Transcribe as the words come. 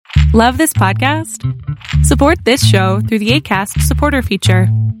Love this podcast? Support this show through the Acast supporter feature.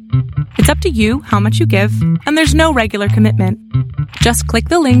 It's up to you how much you give, and there's no regular commitment. Just click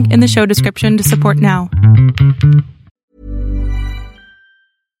the link in the show description to support now.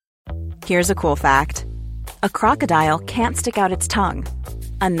 Here's a cool fact. A crocodile can't stick out its tongue.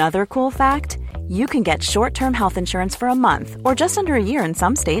 Another cool fact, you can get short-term health insurance for a month or just under a year in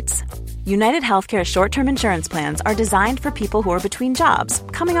some states. United Healthcare short-term insurance plans are designed for people who are between jobs,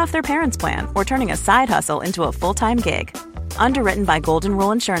 coming off their parents' plan, or turning a side hustle into a full-time gig. Underwritten by Golden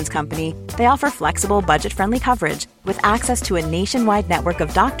Rule Insurance Company, they offer flexible, budget-friendly coverage with access to a nationwide network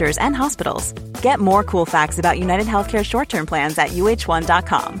of doctors and hospitals. Get more cool facts about United Healthcare short-term plans at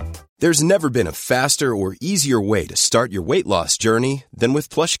uh1.com. There's never been a faster or easier way to start your weight loss journey than with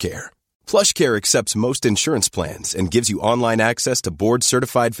PlushCare. PlushCare accepts most insurance plans and gives you online access to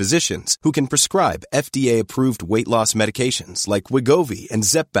board-certified physicians who can prescribe FDA-approved weight loss medications like Wegovy and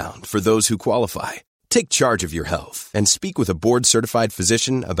Zepbound for those who qualify. Take charge of your health and speak with a board-certified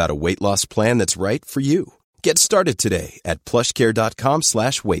physician about a weight loss plan that's right for you. Get started today at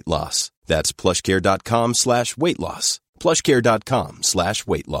plushcare.com/weight loss. That's plushcare.com/weight loss.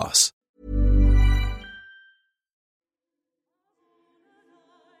 plushcare.com/weight loss.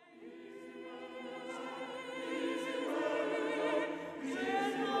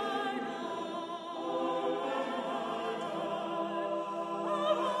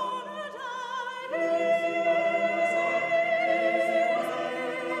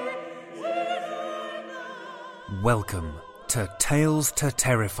 Welcome to Tales to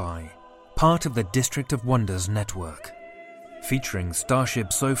Terrify, part of the District of Wonders network. Featuring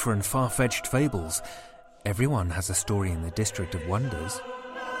Starship Sofa and far-fetched fables, everyone has a story in the District of Wonders.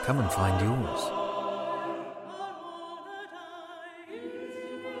 Come and find yours.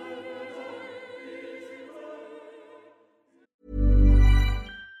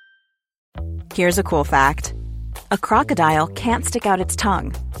 Here's a cool fact. A crocodile can't stick out its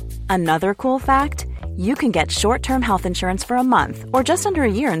tongue. Another cool fact, you can get short-term health insurance for a month or just under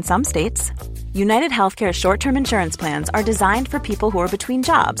a year in some states. United Healthcare short-term insurance plans are designed for people who are between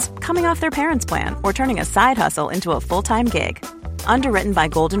jobs, coming off their parents' plan, or turning a side hustle into a full-time gig. Underwritten by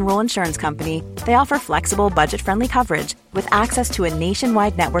Golden Rule Insurance Company, they offer flexible, budget-friendly coverage with access to a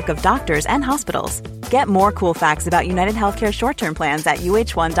nationwide network of doctors and hospitals. Get more cool facts about United Healthcare short-term plans at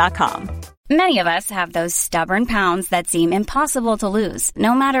uh1.com. Many of us have those stubborn pounds that seem impossible to lose,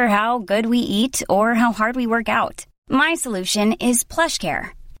 no matter how good we eat or how hard we work out. My solution is PlushCare.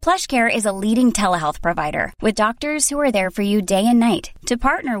 PlushCare is a leading telehealth provider with doctors who are there for you day and night to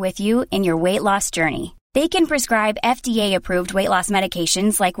partner with you in your weight loss journey. They can prescribe FDA-approved weight loss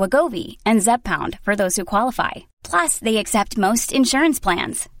medications like Wegovy and Zepbound for those who qualify. Plus, they accept most insurance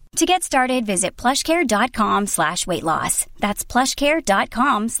plans. To get started, visit plushcare.com/weight loss. That's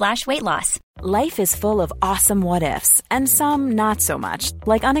plushcare.com/weight loss. Life is full of awesome what-ifs and some not so much,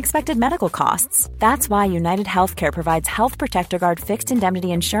 like unexpected medical costs. That's why United Healthcare provides Health Protector Guard fixed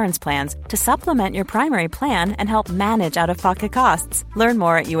indemnity insurance plans to supplement your primary plan and help manage out-of-pocket costs. Learn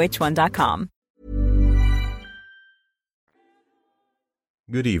more at uh1.com.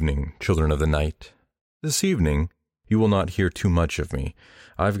 Good evening, children of the night. This evening, you will not hear too much of me.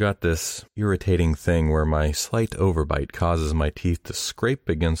 I've got this irritating thing where my slight overbite causes my teeth to scrape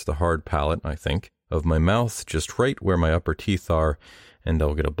against the hard palate, I think, of my mouth just right where my upper teeth are, and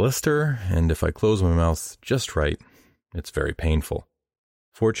I'll get a blister, and if I close my mouth just right, it's very painful.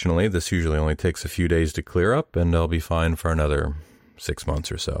 Fortunately, this usually only takes a few days to clear up, and I'll be fine for another 6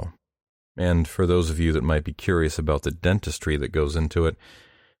 months or so. And for those of you that might be curious about the dentistry that goes into it,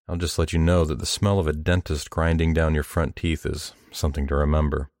 I'll just let you know that the smell of a dentist grinding down your front teeth is something to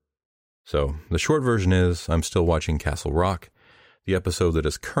remember. So, the short version is, I'm still watching Castle Rock. The episode that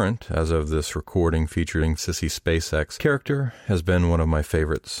is current, as of this recording featuring Sissy SpaceX character, has been one of my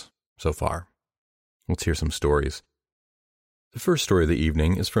favorites so far. Let's hear some stories. The first story of the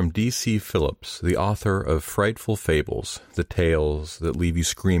evening is from D.C. Phillips, the author of Frightful Fables, the tales that leave you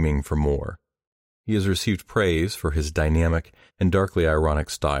screaming for more. He has received praise for his dynamic and darkly ironic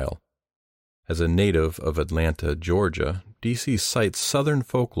style. As a native of Atlanta, Georgia, D.C. cites Southern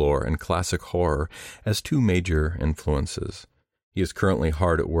folklore and classic horror as two major influences. He is currently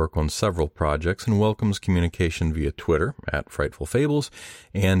hard at work on several projects and welcomes communication via Twitter at Frightful Fables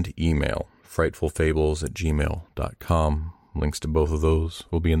and email frightfulfables@gmail.com. Links to both of those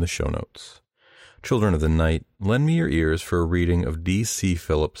will be in the show notes. Children of the night, lend me your ears for a reading of D.C.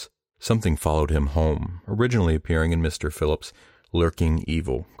 Phillips' Something Followed Him Home, originally appearing in Mr. Phillips' Lurking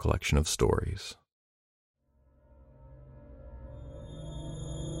Evil collection of stories.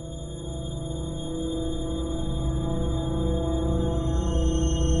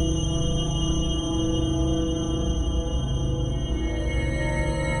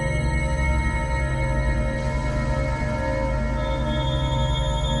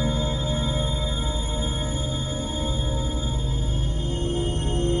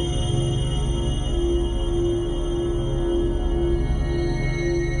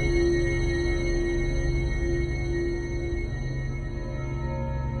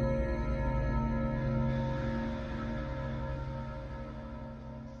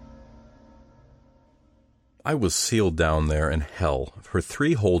 I was sealed down there in hell for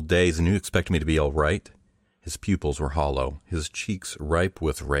 3 whole days, and you expect me to be all right? His pupils were hollow, his cheeks ripe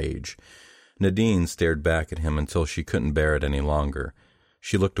with rage. Nadine stared back at him until she couldn't bear it any longer.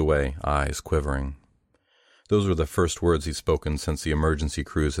 She looked away, eyes quivering. Those were the first words he'd spoken since the emergency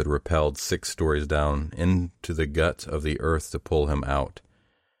crews had rappelled 6 stories down into the gut of the earth to pull him out.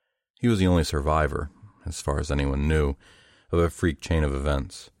 He was the only survivor, as far as anyone knew, of a freak chain of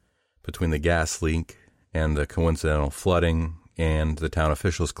events. Between the gas leak and the coincidental flooding and the town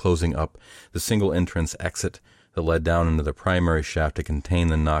officials closing up the single entrance exit that led down into the primary shaft to contain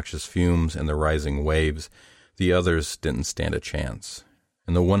the noxious fumes and the rising waves, the others didn't stand a chance.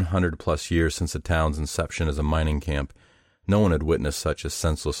 In the 100-plus years since the town's inception as a mining camp, no one had witnessed such a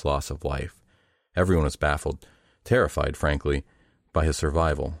senseless loss of life. Everyone was baffled, terrified, frankly, by his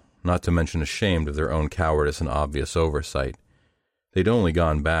survival, not to mention ashamed of their own cowardice and obvious oversight. They'd only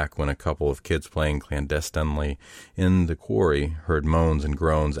gone back when a couple of kids playing clandestinely in the quarry heard moans and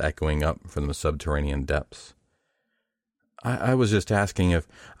groans echoing up from the subterranean depths. I was just asking if...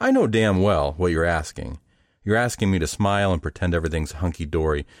 I know damn well what you're asking. You're asking me to smile and pretend everything's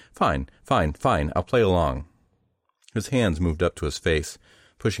hunky-dory. Fine, I'll play along. His hands moved up to his face,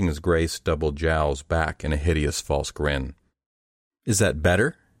 pushing his gray stubbled jowls back in a hideous false grin. Is that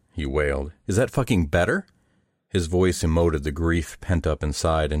better? He wailed. Is that fucking better? His voice emoted the grief pent up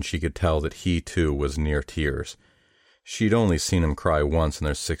inside, and she could tell that he, too, was near tears. She'd only seen him cry once in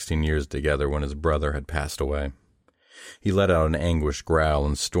their 16 years together when his brother had passed away. He let out an anguished growl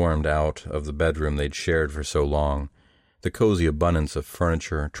and stormed out of the bedroom they'd shared for so long. The cozy abundance of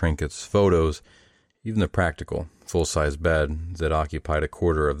furniture, trinkets, photos, even the practical, full-size bed that occupied a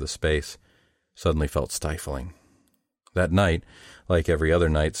quarter of the space, suddenly felt stifling. That night, like every other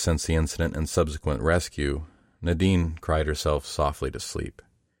night since the incident and subsequent rescue, Nadine cried herself softly to sleep.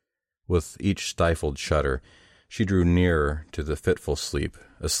 With each stifled shudder, she drew nearer to the fitful sleep,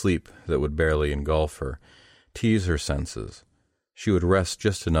 a sleep that would barely engulf her, tease her senses. She would rest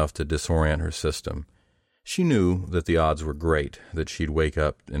just enough to disorient her system. She knew that the odds were great that she'd wake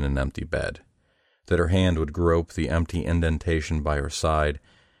up in an empty bed, that her hand would grope the empty indentation by her side,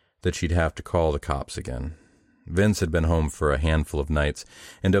 that she'd have to call the cops again. Vince had been home for a handful of nights,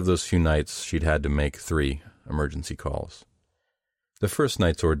 and of those few nights she'd had to make 3 emergency calls. The first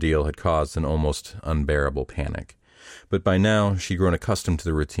night's ordeal had caused an almost unbearable panic, but by now she'd grown accustomed to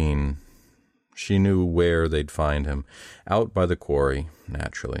the routine. She knew where they'd find him, out by the quarry,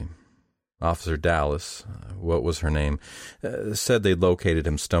 naturally. Officer Dallas, what was her name, said they'd located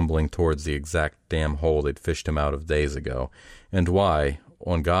him stumbling towards the exact damn hole they'd fished him out of days ago, and why,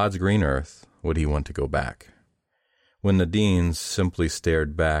 on God's green earth, would he want to go back? When Nadine simply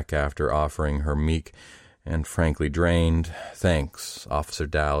stared back after offering her meek and frankly drained, "Thanks," Officer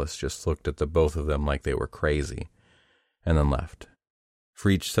Dallas just looked at the both of them like they were crazy, and then left. For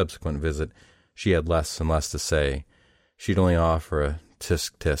each subsequent visit, she had less and less to say. She'd only offer a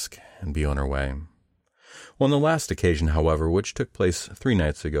tisk-tisk and be on her way. On the last occasion, however, which took place 3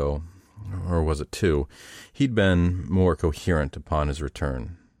 nights ago, or was it 2, he'd been more coherent upon his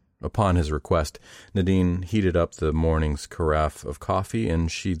return. Upon his request, Nadine heated up the morning's carafe of coffee,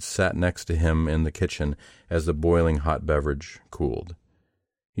 and she'd sat next to him in the kitchen as the boiling hot beverage cooled.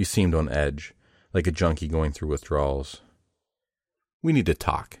 He seemed on edge, like a junkie going through withdrawals. "We need to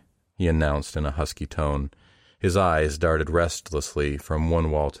talk," he announced in a husky tone. His eyes darted restlessly from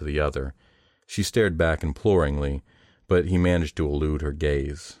one wall to the other. She stared back imploringly, but he managed to elude her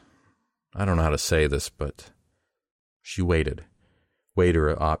gaze. I don't know how to say this, but... She waited. Weighed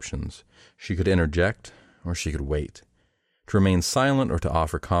her options. She could interject, or she could wait. To remain silent or to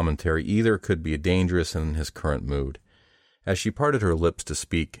offer commentary, either could be dangerous in his current mood. As she parted her lips to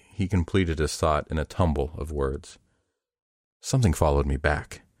speak, he completed his thought in a tumble of words. Something followed me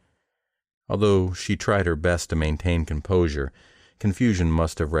back. Although she tried her best to maintain composure, confusion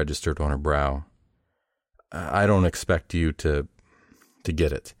must have registered on her brow. I don't expect you to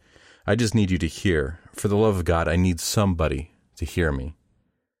get it. I just need you to hear. For the love of God, I need somebody to hear me.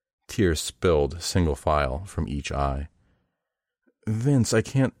 Tears spilled single file from each eye. "Vince, I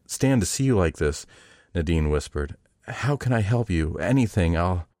can't stand to see you like this," Nadine whispered. "How can I help you? Anything,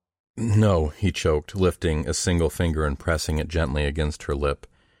 I'll—" "No," he choked, lifting a single finger and pressing it gently against her lip.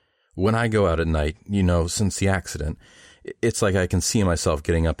 "When I go out at night, since the accident, it's like I can see myself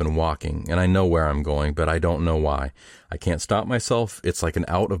getting up and walking, and I know where I'm going, but I don't know why. I can't stop myself. It's like an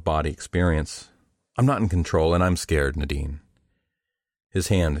out-of-body experience. I'm not in control, and I'm scared, Nadine." His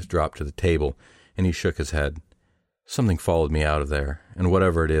hand dropped to the table, and he shook his head. "Something followed me out of there, and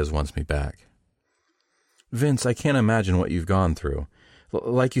whatever it is wants me back." "Vince, I can't imagine what you've gone through.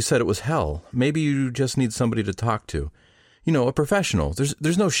 Like you said, it was hell. Maybe you just need somebody to talk to. You know, a professional.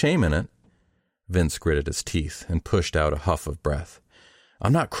 There's no shame in it. Vince gritted his teeth and pushed out a huff of breath.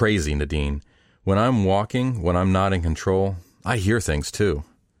 I'm not crazy, Nadine. When I'm walking, when I'm not in control, I hear things too.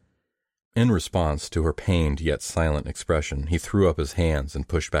 In response to her pained yet silent expression, he threw up his hands and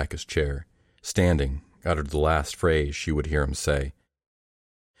pushed back his chair. Standing, uttered the last phrase she would hear him say.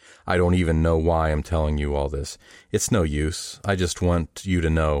 I don't even know why I'm telling you all this. It's no use. I just want you to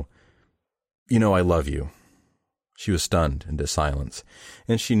know. You know I love you. She was stunned into silence,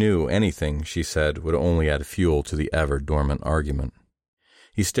 and she knew anything she said would only add fuel to the ever-dormant argument.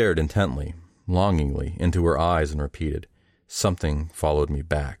 He stared intently, longingly, into her eyes and repeated, Something followed me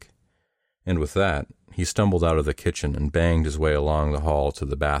back. And with that, he stumbled out of the kitchen and banged his way along the hall to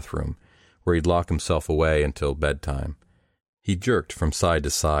the bathroom, where he'd lock himself away until bedtime. He jerked from side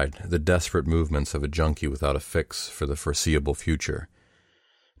to side, the desperate movements of a junkie without a fix for the foreseeable future.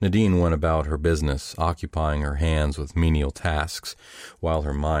 Nadine went about her business, occupying her hands with menial tasks, while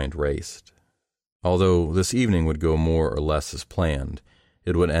her mind raced. Although this evening would go more or less as planned,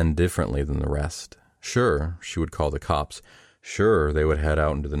 it would end differently than the rest. Sure, she would call the cops. Sure, they would head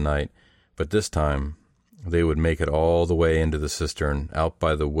out into the night. But this time, they would make it all the way into the cistern, out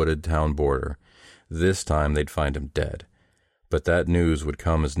by the wooded town border. This time they'd find him dead. But that news would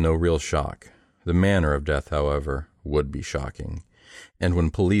come as no real shock. The manner of death, however, would be shocking. And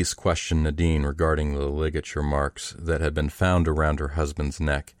when police questioned Nadine regarding the ligature marks that had been found around her husband's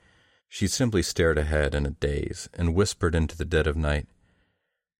neck, she simply stared ahead in a daze and whispered into the dead of night,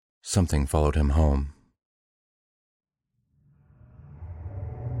 Something followed him home.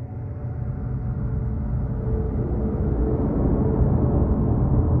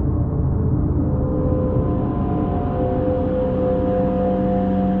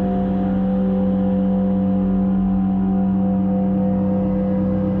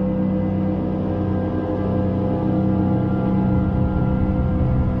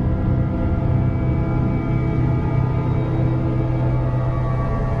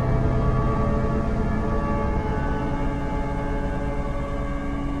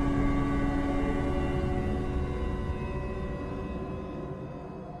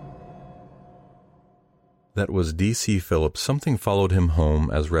 That was D.C. Phillips' Something Followed Him Home,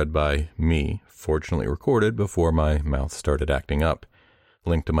 as read by me, fortunately recorded before my mouth started acting up.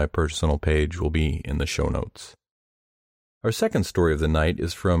 Link to my personal page will be in the show notes. Our second story of the night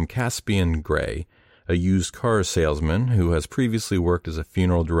is from Caspian Gray, a used car salesman who has previously worked as a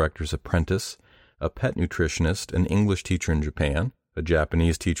funeral director's apprentice, a pet nutritionist, an English teacher in Japan, a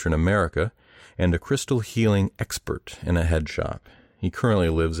Japanese teacher in America, and a crystal healing expert in a head shop. He currently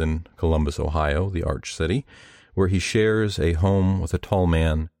lives in Columbus, Ohio, the Arch City, where he shares a home with a tall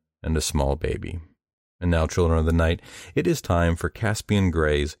man and a small baby. And now, children of the night, it is time for Caspian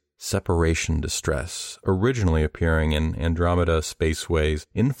Gray's Separation Distress, originally appearing in Andromeda Spaceway's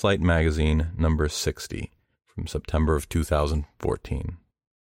In-Flight Magazine number 60 from September of 2014.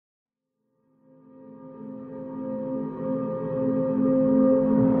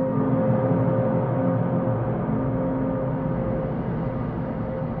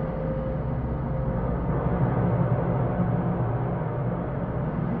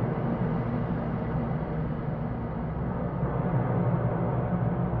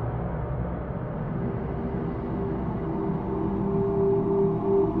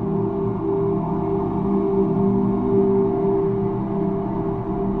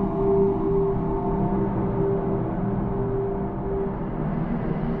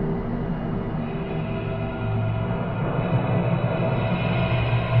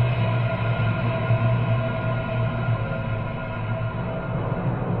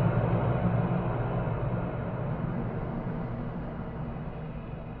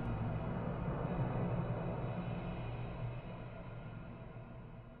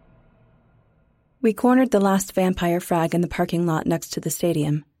 We cornered the last vampire frag in the parking lot next to the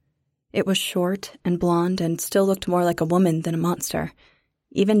stadium. It was short and blonde and still looked more like a woman than a monster,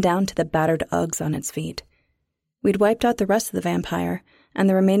 even down to the battered Uggs on its feet. We'd wiped out the rest of the vampire, and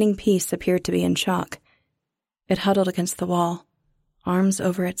the remaining piece appeared to be in shock. It huddled against the wall, arms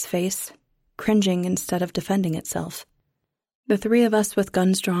over its face, cringing instead of defending itself. The three of us with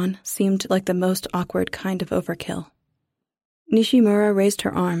guns drawn seemed like the most awkward kind of overkill. Nishimura raised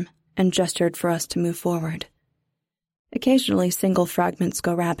her arm and gestured for us to move forward. Occasionally, single fragments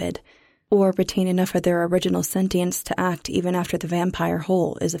go rabid, or retain enough of their original sentience to act even after the vampire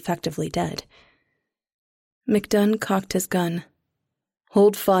whole is effectively dead. McDunn cocked his gun.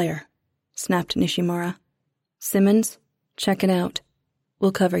 "Hold fire," snapped Nishimura. "Simmons, check it out.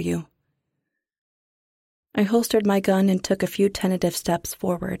 We'll cover you." I holstered my gun and took a few tentative steps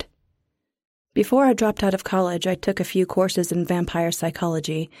forward. Before I dropped out of college, I took a few courses in vampire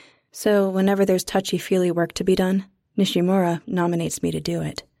psychology, so whenever there's touchy-feely work to be done, Nishimura nominates me to do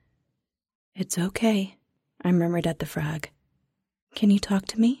it. "It's okay," I murmured at the frag. "Can you talk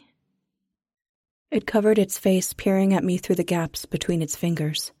to me?" It covered its face, peering at me through the gaps between its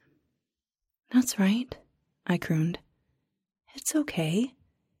fingers. "That's right," I crooned. "It's okay.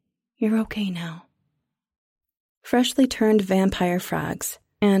 You're okay now." Freshly turned vampire frags,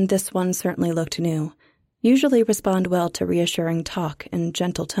 and this one certainly looked new, usually respond well to reassuring talk in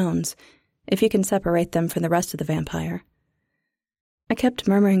gentle tones, if you can separate them from the rest of the vampire. I kept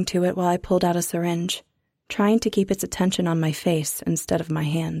murmuring to it while I pulled out a syringe, trying to keep its attention on my face instead of my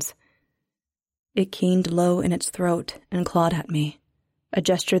hands. It keened low in its throat and clawed at me, a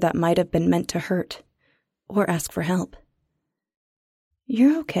gesture that might have been meant to hurt, or ask for help.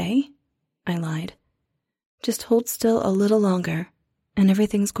 "You're okay," I lied. "Just hold still a little longer, and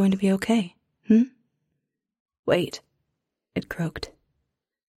everything's going to be okay, "Wait," it croaked.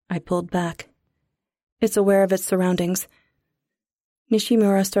 I pulled back. It's aware of its surroundings.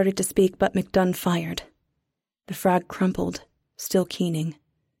 Nishimura started to speak, but McDunn fired. The frag crumpled, still keening.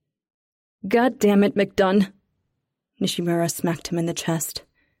 "God damn it, McDunn!" Nishimura smacked him in the chest.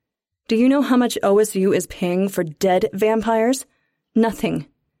 "Do you know how much OSU is paying for dead vampires? Nothing.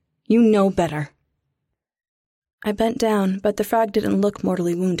 You know better." I bent down, but the frag didn't look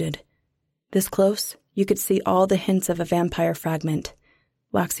mortally wounded. This close, you could see all the hints of a vampire fragment.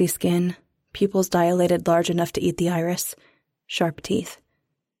 Waxy skin, pupils dilated large enough to eat the iris, sharp teeth.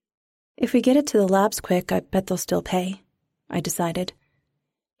 If we get it to the labs quick, I bet they'll still pay, I decided.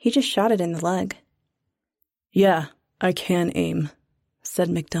 He just shot it in the leg. "Yeah, I can aim," said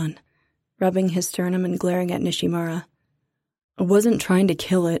McDunn, rubbing his sternum and glaring at Nishimura. "I wasn't trying to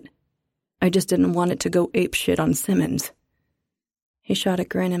kill it. I just didn't want it to go apeshit on Simmons." He shot a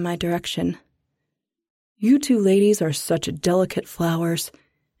grin in my direction. "You two ladies are such delicate flowers,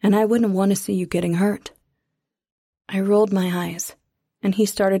 and I wouldn't want to see you getting hurt." I rolled my eyes, and he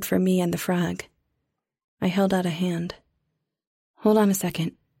started for me and the frag. I held out a hand. "Hold on a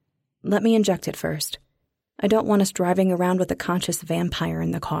second. Let me inject it first. I don't want us driving around with a conscious vampire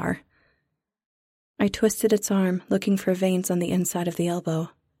in the car." I twisted its arm, looking for veins on the inside of the elbow.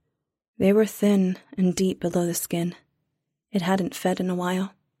 They were thin and deep below the skin. It hadn't fed in a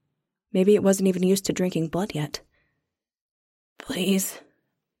while. Maybe it wasn't even used to drinking blood yet. "Please,"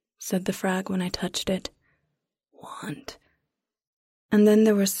 said the frag when I touched it. "Want." And then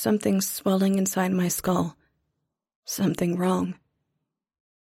there was something swelling inside my skull. Something wrong.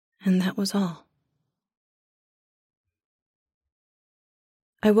 And that was all.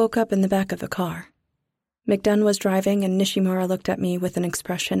 I woke up in the back of the car. McDunn was driving, and Nishimura looked at me with an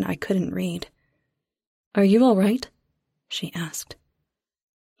expression I couldn't read. "Are you all right?" she asked.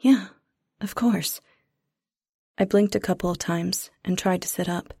 "Yeah, of course." I blinked a couple of times and tried to sit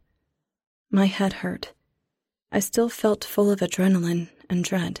up. My head hurt. I still felt full of adrenaline and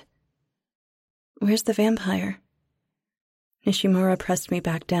dread. "Where's the vampire?" Nishimura pressed me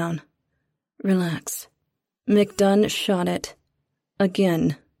back down. "Relax. McDunn shot it.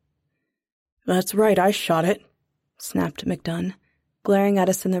 Again." "That's right, I shot it," snapped McDunn, glaring at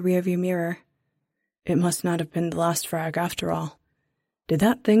us in the rearview mirror. "It must not have been the last frag after all. Did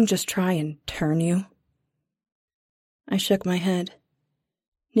that thing just try and turn you?" I shook my head.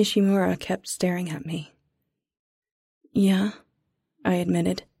 Nishimura kept staring at me. "Yeah," I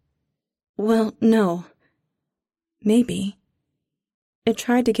admitted. "Well, no. Maybe. It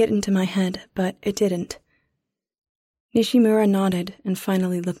tried to get into my head, but it didn't." Nishimura nodded and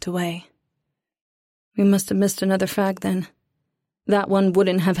finally looked away. "We must have missed another frag then. That one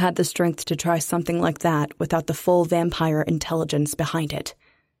wouldn't have had the strength to try something like that without the full vampire intelligence behind it."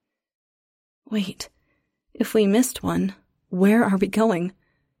 "Wait, if we missed one, where are we going?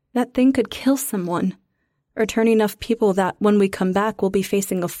 That thing could kill someone, or turn enough people that when we come back we'll be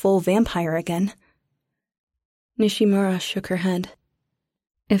facing a full vampire again." Nishimura shook her head.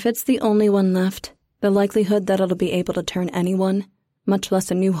 "If it's the only one left, the likelihood that it'll be able to turn anyone, much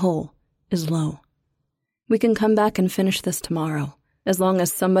less a new whole, is low. We can come back and finish this tomorrow, as long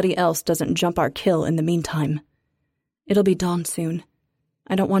as somebody else doesn't jump our kill in the meantime. It'll be dawn soon.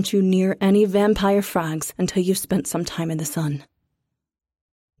 I don't want you near any vampire frags until you've spent some time in the sun."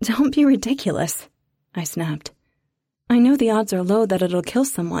 "Don't be ridiculous," I snapped. "I know the odds are low that it'll kill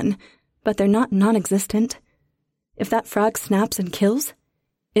someone, but they're not non-existent. If that frag snaps and kills,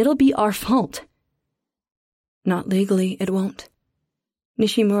 it'll be our fault." "Not legally, it won't."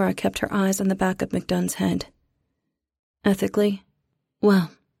 Nishimura kept her eyes on the back of McDunn's head. "Ethically,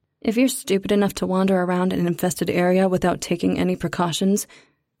 well, If you're stupid enough to wander around an infested area without taking any precautions,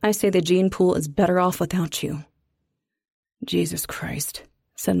 I say the gene pool is better off without you." "Jesus Christ,"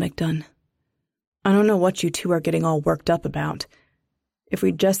 said McDunn. "I don't know what you two are getting all worked up about. If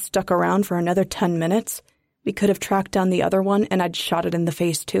we'd just stuck around for another 10 minutes, we could have tracked down the other one and I'd shot it in the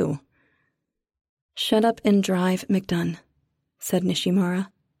face too." "Shut up and drive, McDunn," said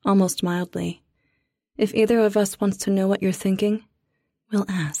Nishimura, almost mildly. "If either of us wants to know what you're thinking, we'll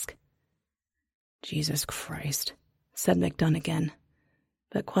ask." "Jesus Christ," said McDunn again,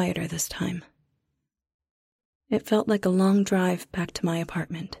 but quieter this time. It felt like a long drive back to my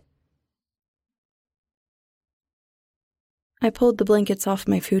apartment. I pulled the blankets off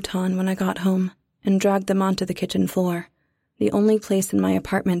my futon when I got home and dragged them onto the kitchen floor, the only place in my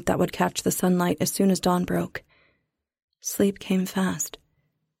apartment that would catch the sunlight as soon as dawn broke. Sleep came fast.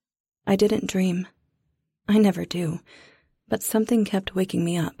 I didn't dream. I never do, but something kept waking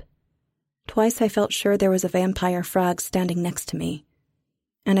me up. Twice I felt sure there was a vampire frag standing next to me,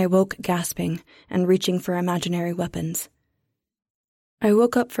 and I woke gasping and reaching for imaginary weapons. I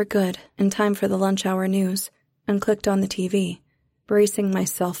woke up for good in time for the lunch hour news and clicked on the TV, bracing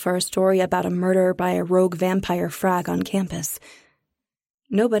myself for a story about a murder by a rogue vampire frag on campus.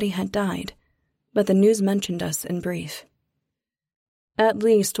 Nobody had died, but the news mentioned us in brief. "At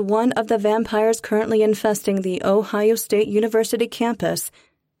least one of the vampires currently infesting the Ohio State University campus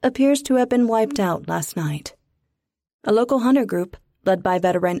appears to have been wiped out last night. A local hunter group, led by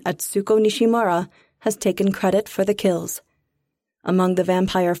veteran Atsuko Nishimura, has taken credit for the kills. Among the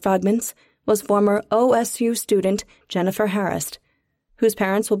vampire fragments was former OSU student Jennifer Harris, whose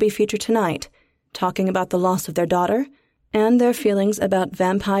parents will be featured tonight, talking about the loss of their daughter and their feelings about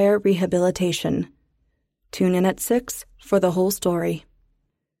vampire rehabilitation. Tune in at 6 for the whole story."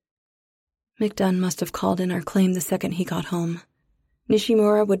 McDunn must have called in our claim the second he got home.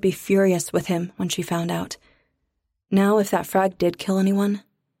 Nishimura would be furious with him when she found out. Now, if that frag did kill anyone,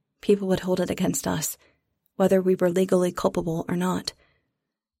 people would hold it against us, whether we were legally culpable or not.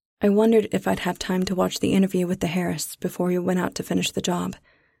 I wondered if I'd have time to watch the interview with the Harris before we went out to finish the job.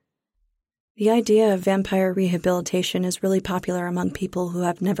 The idea of vampire rehabilitation is really popular among people who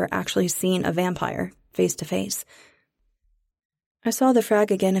have never actually seen a vampire face to face. I saw the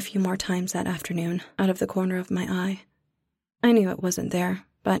frag again a few more times that afternoon, out of the corner of my eye. I knew it wasn't there,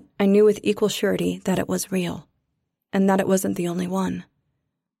 but I knew with equal surety that it was real, and that it wasn't the only one.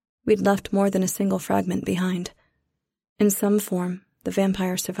 We'd left more than a single fragment behind. In some form, the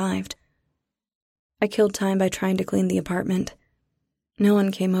vampire survived. I killed time by trying to clean the apartment. No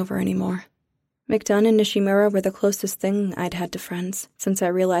one came over anymore. McDunn and Nishimura were the closest thing I'd had to friends, since I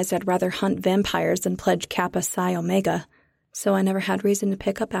realized I'd rather hunt vampires than pledge Kappa Psi Omega, so I never had reason to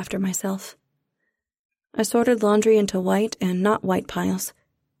pick up after myself. I sorted laundry into white and not white piles,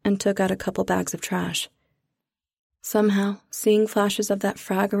 and took out a couple bags of trash. Somehow, seeing flashes of that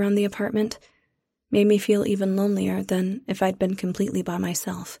frag around the apartment made me feel even lonelier than if I'd been completely by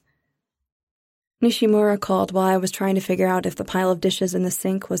myself. Nishimura called while I was trying to figure out if the pile of dishes in the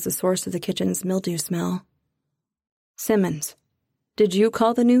sink was the source of the kitchen's mildew smell. "Simmons, did you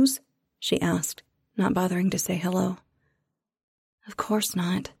call the news?" she asked, not bothering to say hello. "Of course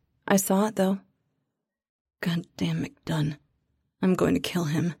not. I saw it, though." "Goddamn McDunn. I'm going to kill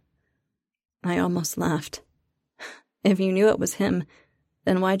him." I almost laughed. "If you knew it was him,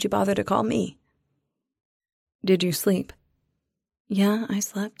 then why'd you bother to call me?" "Did you sleep?" "Yeah, I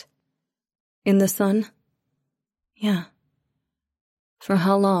slept." "In the sun?" "Yeah." "For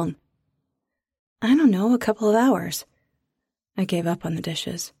how long?" "I don't know, a couple of hours." I gave up on the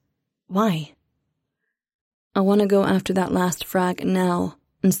dishes. "Why?" "I want to go after that last frag now,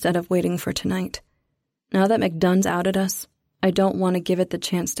 instead of waiting for tonight. Now that McDunn's outed us, I don't want to give it the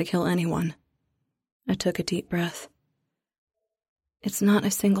chance to kill anyone." I took a deep breath. "It's not a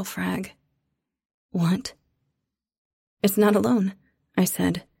single frag." "What?" "It's not alone," I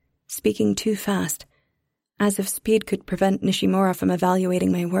said, speaking too fast, as if speed could prevent Nishimura from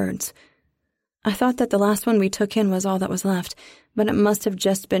evaluating my words. I thought that the last one we took in was all that was left, but it must have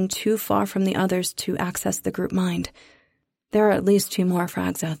just been too far from the others to access the group mind. There are at least 2 more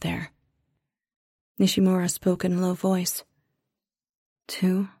frags out there. Nishimura spoke in a low voice.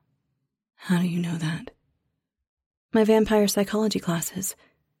 2? How do you know that? My vampire psychology classes.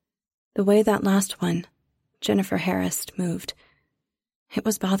 The way that last one, Jennifer Harris, moved. It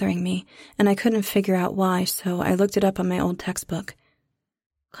was bothering me, and I couldn't figure out why, so I looked it up on my old textbook.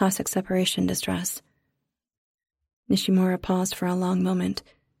 Classic separation distress. Nishimura paused for a long moment,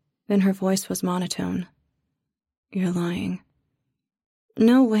 then her voice was monotone. You're lying.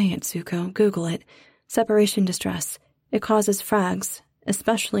 No way, Atsuko. Google it. Separation distress. It causes frags,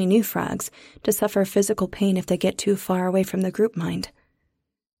 especially new frags, to suffer physical pain if they get too far away from the group mind.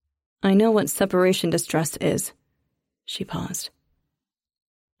 I know what separation distress is. She paused.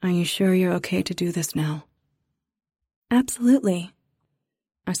 Are you sure you're okay to do this now? Absolutely.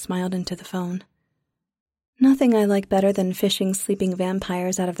 I smiled into the phone. Nothing I like better than fishing sleeping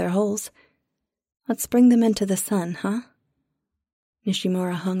vampires out of their holes. Let's bring them into the sun, huh?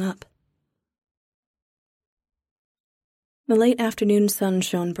 Nishimura hung up. The late afternoon sun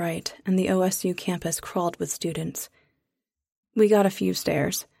shone bright, and the OSU campus crawled with students. We got a few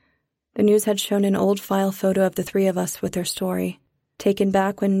stares. The news had shown an old file photo of the three of us with their story, taken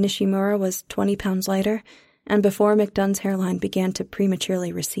back when Nishimura was 20 pounds lighter, and before McDunn's hairline began to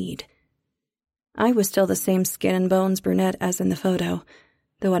prematurely recede. I was still the same skin and bones brunette as in the photo,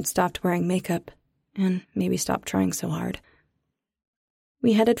 though I'd stopped wearing makeup, and maybe stopped trying so hard.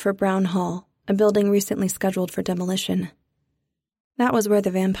 We headed for Brown Hall, a building recently scheduled for demolition. That was where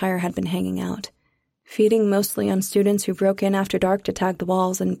the vampire had been hanging out, feeding mostly on students who broke in after dark to tag the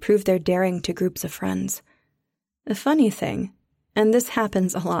walls and prove their daring to groups of friends. The funny thing, and this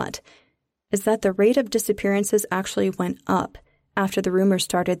happens a lot, is that the rate of disappearances actually went up after the rumor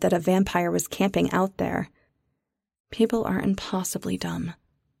started that a vampire was camping out there. People are impossibly dumb.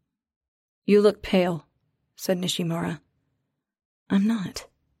 You look pale, said Nishimura. I'm not.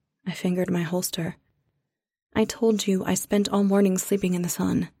 I fingered my holster. I told you I spent all morning sleeping in the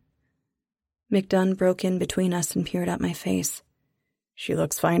sun. McDunn broke in between us and peered at my face. She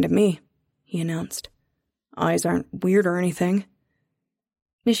looks fine to me, he announced. Eyes aren't weird or anything.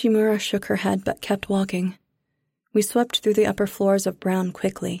 Nishimura shook her head but kept walking. We swept through the upper floors of Brown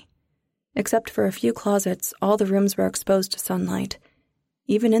quickly. Except for a few closets, all the rooms were exposed to sunlight.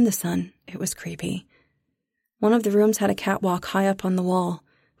 Even in the sun, it was creepy. One of the rooms had a catwalk high up on the wall,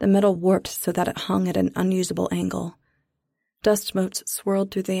 the metal warped so that it hung at an unusable angle. Dust motes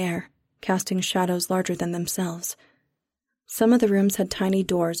swirled through the air, casting shadows larger than themselves. Some of the rooms had tiny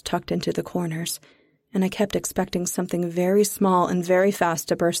doors tucked into the corners, and I kept expecting something very small and very fast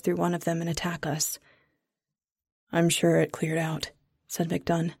to burst through one of them and attack us. I'm sure it cleared out, said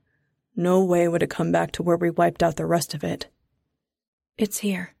McDunn. No way would it come back to where we wiped out the rest of it. It's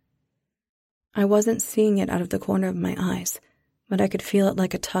here. I wasn't seeing it out of the corner of my eyes, but I could feel it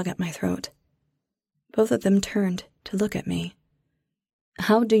like a tug at my throat. Both of them turned to look at me.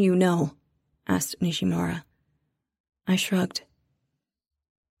 How do you know? Asked Nishimura. I shrugged.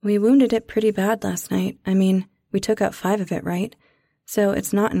 We wounded it pretty bad last night. I mean, we took out 5 of it, right? So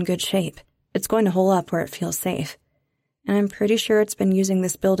it's not in good shape. It's going to hole up where it feels safe. And I'm pretty sure it's been using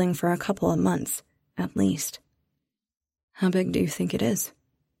this building for a couple of months, at least. How big do you think it is?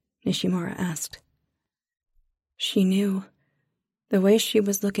 Nishimura asked. She knew. The way she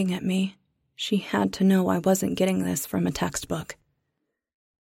was looking at me, she had to know I wasn't getting this from a textbook.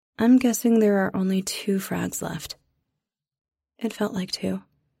 I'm guessing there are only 2 frags left. It felt like 2.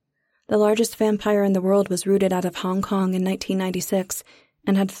 The largest vampire in the world was rooted out of Hong Kong in 1996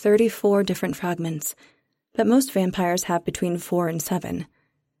 and had 34 different fragments, but most vampires have between 4 and 7.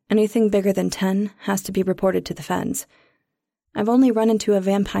 Anything bigger than 10 has to be reported to the feds. I've only run into a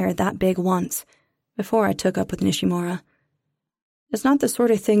vampire that big once, before I took up with Nishimura. It's not the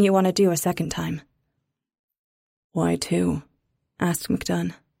sort of thing you want to do a second time. Why 2? Asked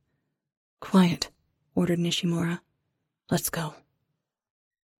McDunn. Quiet, ordered Nishimura. Let's go.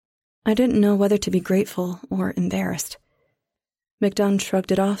 I didn't know whether to be grateful or embarrassed. McDunn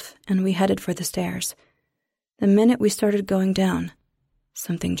shrugged it off, and we headed for the stairs. The minute we started going down,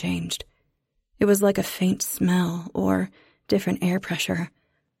 something changed. It was like a faint smell or different air pressure.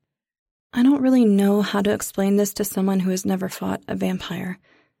 I don't really know how to explain this to someone who has never fought a vampire.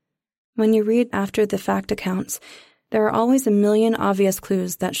 When you read after-the-fact accounts, there are always a million obvious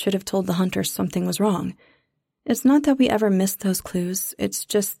clues that should have told the hunters something was wrong. It's not that we ever miss those clues, it's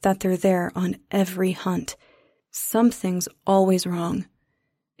just that they're there on every hunt. Something's always wrong.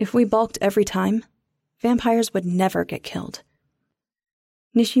 If we balked every time, vampires would never get killed.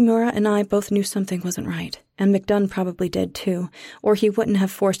 Nishimura and I both knew something wasn't right, and McDunn probably did too, or he wouldn't have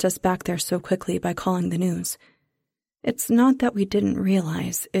forced us back there so quickly by calling the news. It's not that we didn't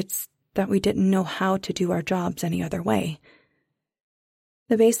realize, it's that we didn't know how to do our jobs any other way.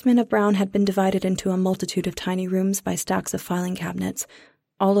 The basement of Brown had been divided into a multitude of tiny rooms by stacks of filing cabinets,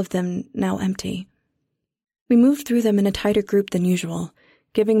 all of them now empty. We moved through them in a tighter group than usual,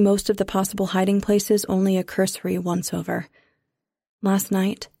 giving most of the possible hiding places only a cursory once-over. Last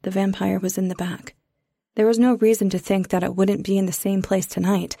night, the vampire was in the back. There was no reason to think that it wouldn't be in the same place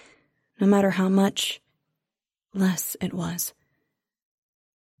tonight, no matter how much less it was.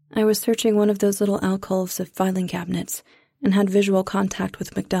 I was searching one of those little alcoves of filing cabinets, and had visual contact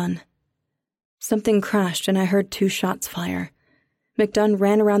with McDunn. Something crashed and I heard 2 shots fire. McDunn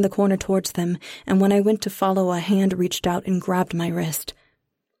ran around the corner towards them, and when I went to follow, a hand reached out and grabbed my wrist.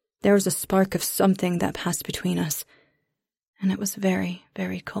 There was a spark of something that passed between us, and it was very,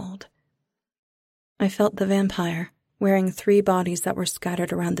 very cold. I felt the vampire, wearing 3 bodies that were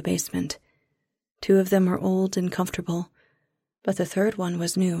scattered around the basement. 2 of them were old and comfortable, but the 3rd one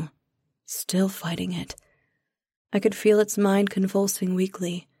was new, still fighting it. I could feel its mind convulsing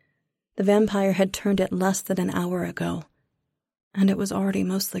weakly. The vampire had turned it less than an hour ago, and it was already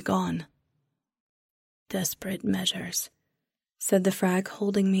mostly gone. "Desperate measures," said the frag,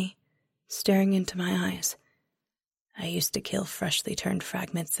 holding me, staring into my eyes. "I used to kill freshly turned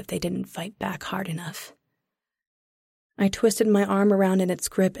fragments if they didn't fight back hard enough." I twisted my arm around in its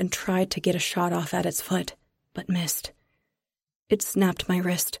grip and tried to get a shot off at its foot, but missed. It snapped my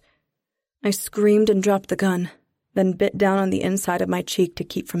wrist. I screamed and dropped the gun, then bit down on the inside of my cheek to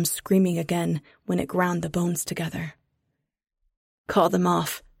keep from screaming again when it ground the bones together. "Call them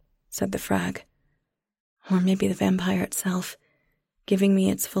off," said the frag. Or maybe the vampire itself, giving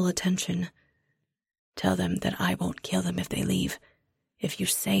me its full attention. "Tell them that I won't kill them if they leave. If you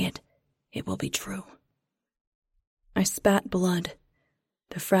say it, it will be true." I spat blood.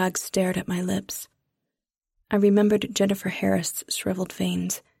 The frag stared at my lips. I remembered Jennifer Harris' shriveled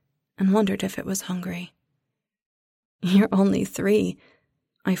veins and wondered if it was hungry. "You're only 3.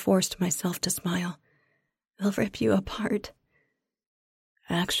 I forced myself to smile. "They'll rip you apart."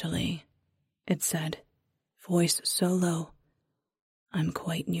 "Actually," it said, voice so low, "I'm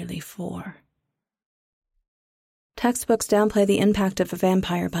quite nearly 4. Textbooks downplay the impact of a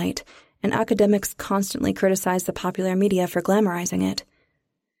vampire bite, and academics constantly criticize the popular media for glamorizing it.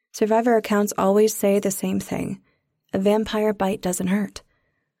 Survivor accounts always say the same thing: a vampire bite doesn't hurt.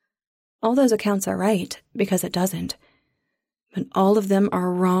 All those accounts are right, because it doesn't. But all of them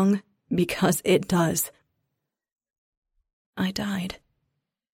are wrong, because it does. I died.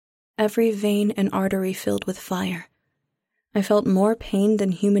 Every vein and artery filled with fire. I felt more pain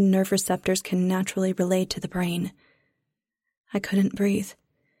than human nerve receptors can naturally relay to the brain. I couldn't breathe,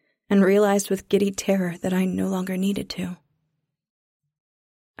 and realized with giddy terror that I no longer needed to.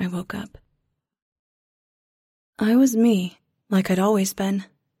 I woke up. I was me, like I'd always been,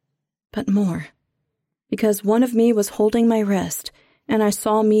 but more, because one of me was holding my wrist, and I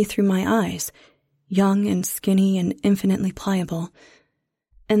saw me through my eyes, young and skinny and infinitely pliable.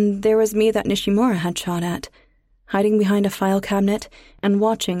 And there was me that Nishimura had shot at, hiding behind a file cabinet and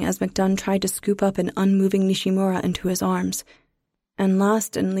watching as McDunn tried to scoop up an unmoving Nishimura into his arms. And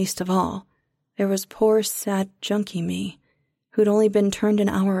last and least of all, there was poor, sad, junkie me, who'd only been turned an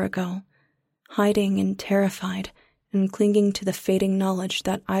hour ago, hiding and terrified and clinging to the fading knowledge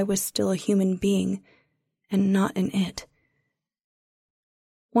that I was still a human being and not an it.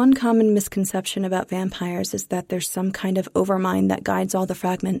 One common misconception about vampires is that there's some kind of overmind that guides all the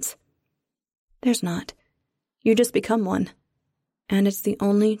fragments. There's not. You just become one, and it's the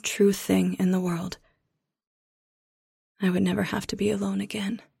only true thing in the world. I would never have to be alone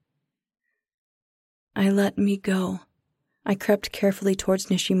again. I let me go. I crept carefully towards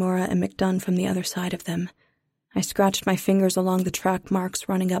Nishimura and McDunn from the other side of them. I scratched my fingers along the track marks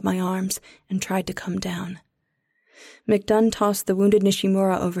running up my arms and tried to come down. McDunn tossed the wounded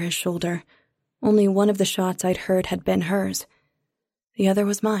Nishimura over his shoulder. Only one of the shots I'd heard had been hers. The other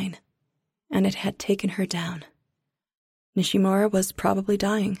was mine, and it had taken her down. Nishimura was probably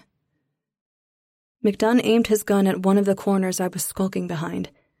dying. McDunn aimed his gun at one of the corners I was skulking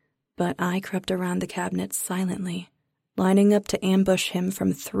behind, but I crept around the cabinet silently, lining up to ambush him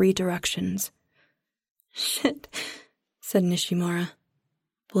from 3 directions. "Shit," said Nishimura.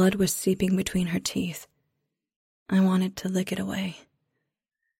 Blood was seeping between her teeth. I wanted to lick it away.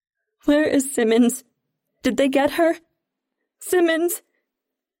 "Where is Simmons? Did they get her? Simmons!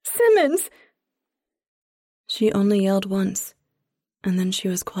 Simmons!" She only yelled once, and then she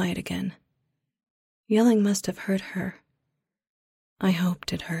was quiet again. Yelling must have hurt her. I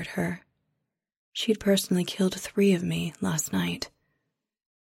hoped it hurt her. She'd personally killed 3 of me last night.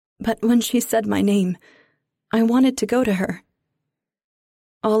 But when she said my name, I wanted to go to her.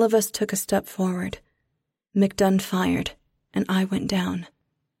 All of us took a step forward. McDunn fired, and I went down.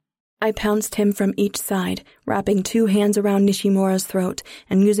 I pounced him from each side, wrapping 2 hands around Nishimura's throat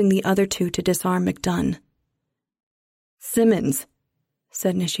and using the other 2 to disarm McDunn. "Simmons,"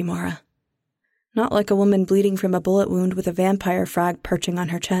 said Nishimura. Not like a woman bleeding from a bullet wound with a vampire frag perching on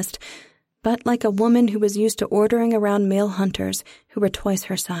her chest, but like a woman who was used to ordering around male hunters who were twice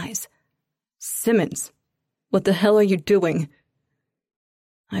her size. "Simmons, what the hell are you doing?"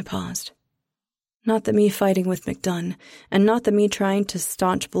 I paused. Not the me fighting with McDunn, and not the me trying to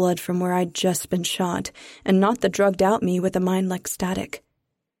staunch blood from where I'd just been shot, and not the drugged-out me with a mind like static.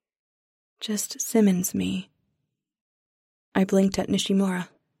 Just Simmons me. I blinked at Nishimura.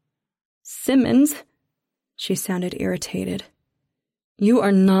 "Simmons?" She sounded irritated. "You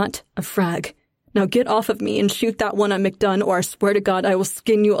are not a frag. Now get off of me and shoot that one at McDunn, or I swear to God I will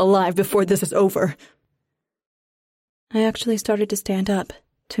skin you alive before this is over." I actually started to stand up,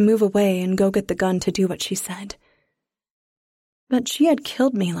 to move away and go get the gun to do what she said. But she had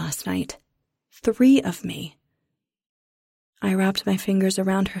killed me last night. 3 of me. I wrapped my fingers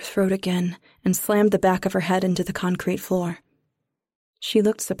around her throat again and slammed the back of her head into the concrete floor. She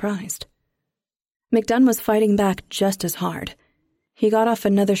looked surprised. McDunn was fighting back just as hard. He got off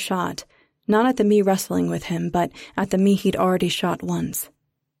another shot, not at the me wrestling with him, but at the me he'd already shot once.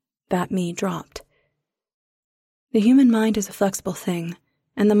 That me dropped. The human mind is a flexible thing,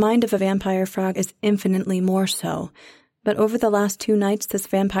 and the mind of a vampire frog is infinitely more so, but over the last 2 nights this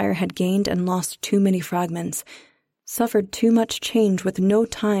vampire had gained and lost too many fragments, suffered too much change with no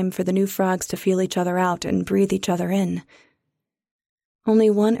time for the new frogs to feel each other out and breathe each other in. Only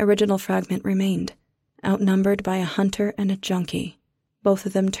 1 original fragment remained, outnumbered by a hunter and a junkie. Both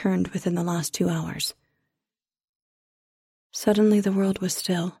of them turned within the last 2 hours. Suddenly the world was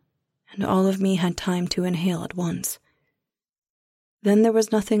still, and all of me had time to inhale at once. Then there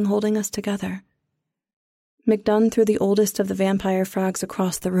was nothing holding us together. McDunn threw the oldest of the vampire frogs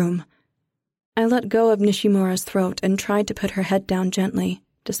across the room. I let go of Nishimura's throat and tried to put her head down gently,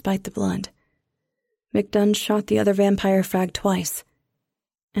 despite the blood. McDunn shot the other vampire frog twice,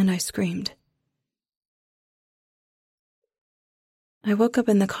 and I screamed. I woke up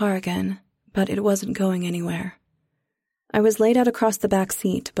in the car again, but it wasn't going anywhere. I was laid out across the back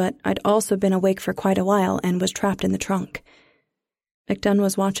seat, but I'd also been awake for quite a while and was trapped in the trunk. McDunn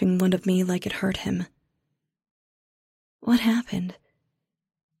was watching one of me like it hurt him. "What happened?"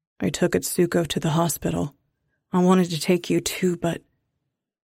 "I took Atsuko to the hospital. I wanted to take you too, but..."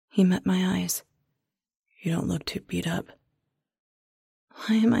 He met my eyes. "You don't look too beat up."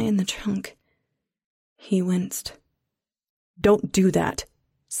 "Why am I in the trunk?" He winced. "Don't do that.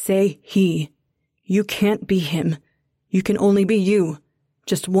 Say he. You can't be him. You can only be you.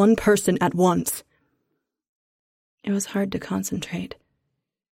 Just one person at once." It was hard to concentrate.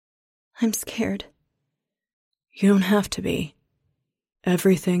 "I'm scared." "You don't have to be.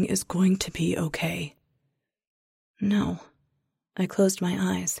 Everything is going to be okay." "No." I closed my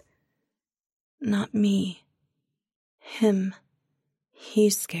eyes. "Not me. Him.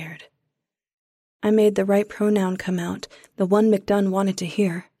 He's scared." I made the right pronoun come out, the one McDunn wanted to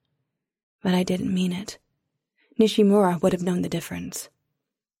hear. But I didn't mean it. Nishimura would have known the difference.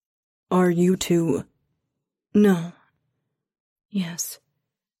 "Are you two..." "No." "Yes."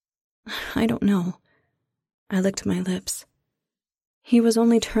 "I don't know." I licked my lips. "He was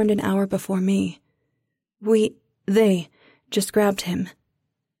only turned an hour before me. They just grabbed him.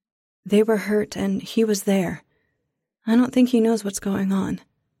 They were hurt and he was there. I don't think he knows what's going on."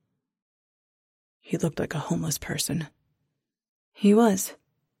 "He looked like a homeless person." "He was.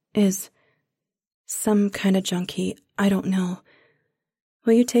 Is. Some kind of junkie. I don't know.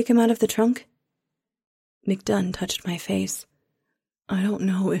 Will you take him out of the trunk?" McDunn touched my face. "I don't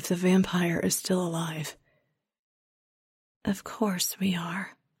know if the vampire is still alive." "Of course we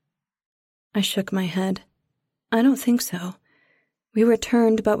are." I shook my head. "I don't think so. We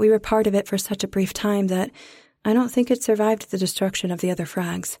returned, but we were part of it for such a brief time that I don't think it survived the destruction of the other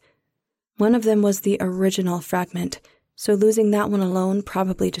frags. One of them was the original fragment, so losing that one alone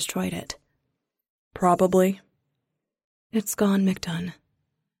probably destroyed it." "Probably?" "It's gone, McDunn."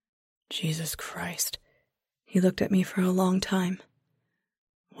 Jesus Christ. He looked at me for a long time.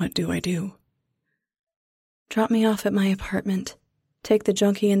 "What do I do?" "Drop me off at my apartment. Take the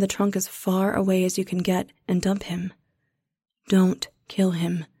junkie in the trunk as far away as you can get and dump him. Don't kill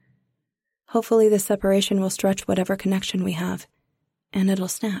him. Hopefully the separation will stretch whatever connection we have, and it'll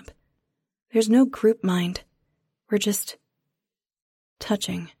snap. There's no group mind. We're just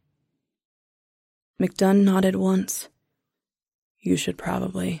touching." McDunn nodded once. "You should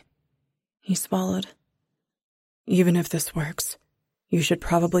probably..." He swallowed. "Even if this works, you should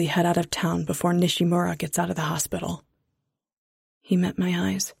probably head out of town before Nishimura gets out of the hospital." He met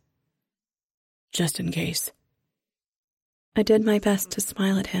my eyes. "Just in case." I did my best to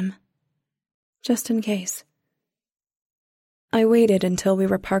smile at him. Just in case. I waited until we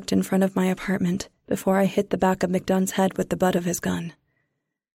were parked in front of my apartment before I hit the back of McDunn's head with the butt of his gun.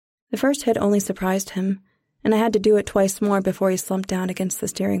 The first hit only surprised him, and I had to do it twice more before he slumped down against the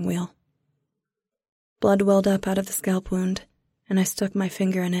steering wheel. Blood welled up out of the scalp wound, and I stuck my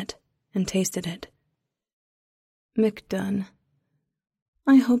finger in it and tasted it. McDunn.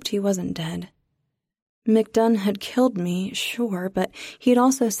 I hoped he wasn't dead. McDunn had killed me, sure, but he'd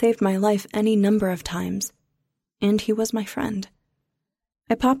also saved my life any number of times. And he was my friend.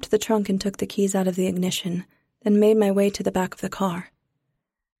 I popped the trunk and took the keys out of the ignition, then made my way to the back of the car.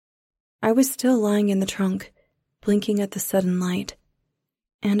 I was still lying in the trunk, blinking at the sudden light,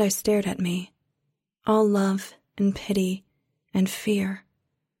 and I stared at me, all love and pity and fear,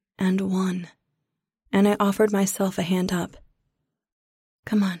 and one, and I offered myself a hand up.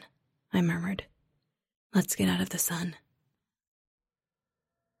 "Come on," I murmured. "Let's get out of the sun."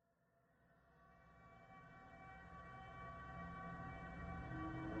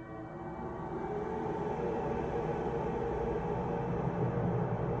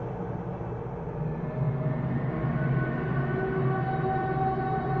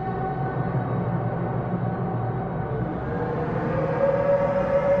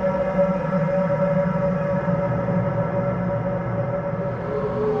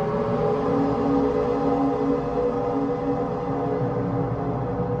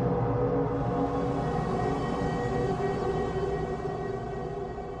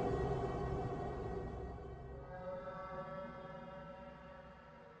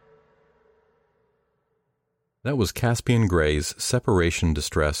 That was Caspian Gray's Separation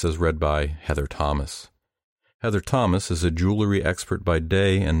Distress as read by Heather Thomas. Heather Thomas is a jewelry expert by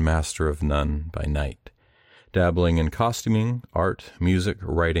day and master of none by night, dabbling in costuming, art, music,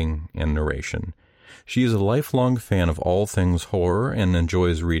 writing, and narration. She is a lifelong fan of all things horror and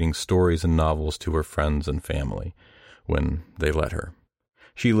enjoys reading stories and novels to her friends and family, when they let her.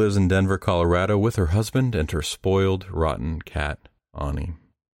 She lives in Denver, Colorado with her husband and her spoiled, rotten cat, Ani.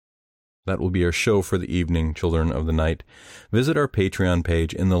 That will be our show for the evening, Children of the Night. Visit our Patreon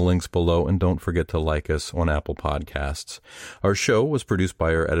page in the links below, and don't forget to like us on Apple Podcasts. Our show was produced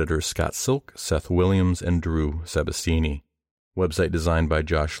by our editors Scott Silk, Seth Williams, and Drew Sebastini. Website designed by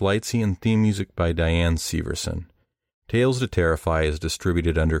Josh Lightsey and theme music by Diane Severson. Tales to Terrify is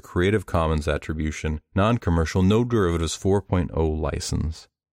distributed under Creative Commons Attribution, Non-Commercial, No Derivatives 4.0 license.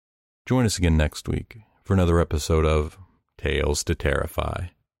 Join us again next week for another episode of Tales to Terrify.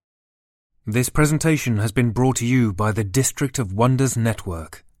 This presentation has been brought to you by the District of Wonders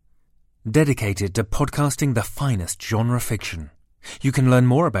Network, dedicated to podcasting the finest genre fiction. You can learn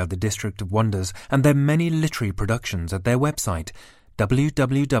more about the District of Wonders and their many literary productions at their website,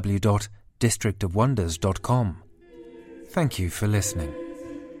 www.districtofwonders.com. Thank you for listening.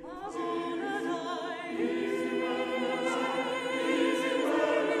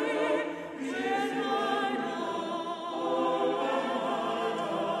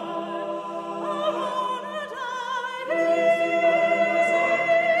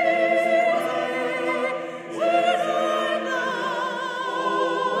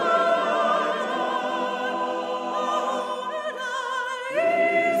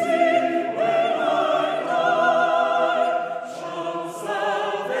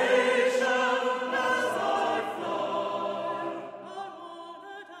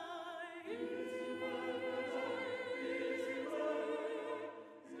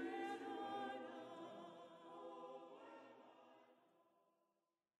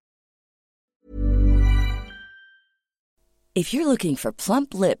 If you're looking for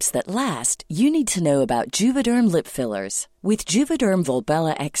plump lips that last, you need to know about Juvederm lip fillers. With Juvederm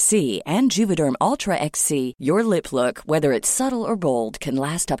Volbella XC and Juvederm Ultra XC, your lip look, whether it's subtle or bold, can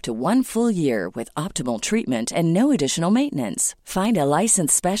last up to 1 full year with optimal treatment and no additional maintenance. Find a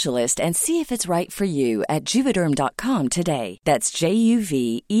licensed specialist and see if it's right for you at Juvederm.com today. That's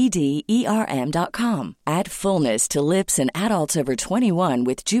JUVEDERM.com. Add fullness to lips in adults over 21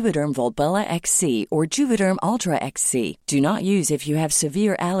 with Juvederm Volbella XC or Juvederm Ultra XC. Do not use if you have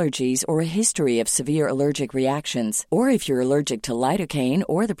severe allergies or a history of severe allergic reactions, or if you're allergic to lidocaine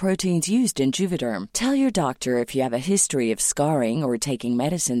or the proteins used in Juvederm. Tell your doctor if you have a history of scarring or taking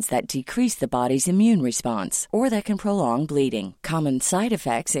medicines that decrease the body's immune response or that can prolong bleeding. Common side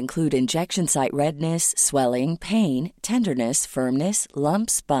effects include injection site redness, swelling, pain, tenderness, firmness,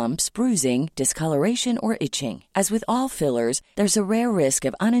 lumps, bumps, bruising, discoloration, or itching. As with all fillers, there's a rare risk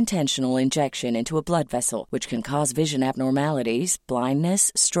of unintentional injection into a blood vessel, which can cause vision abnormalities,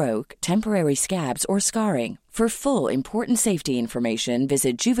 blindness, stroke, temporary scabs, or scarring. For full, important safety information,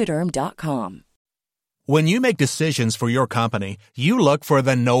 visit Juvederm.com. When you make decisions for your company, you look for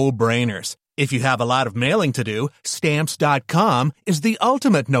the no-brainers. If you have a lot of mailing to do, Stamps.com is the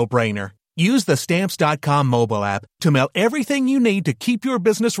ultimate no-brainer. Use the Stamps.com mobile app to mail everything you need to keep your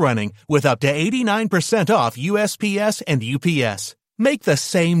business running with up to 89% off USPS and UPS. Make the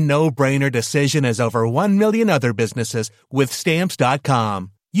same no-brainer decision as over 1 million other businesses with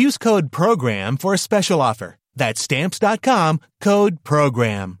Stamps.com. Use code PROGRAM for a special offer. That's Stamps.com, code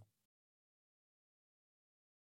PROGRAM.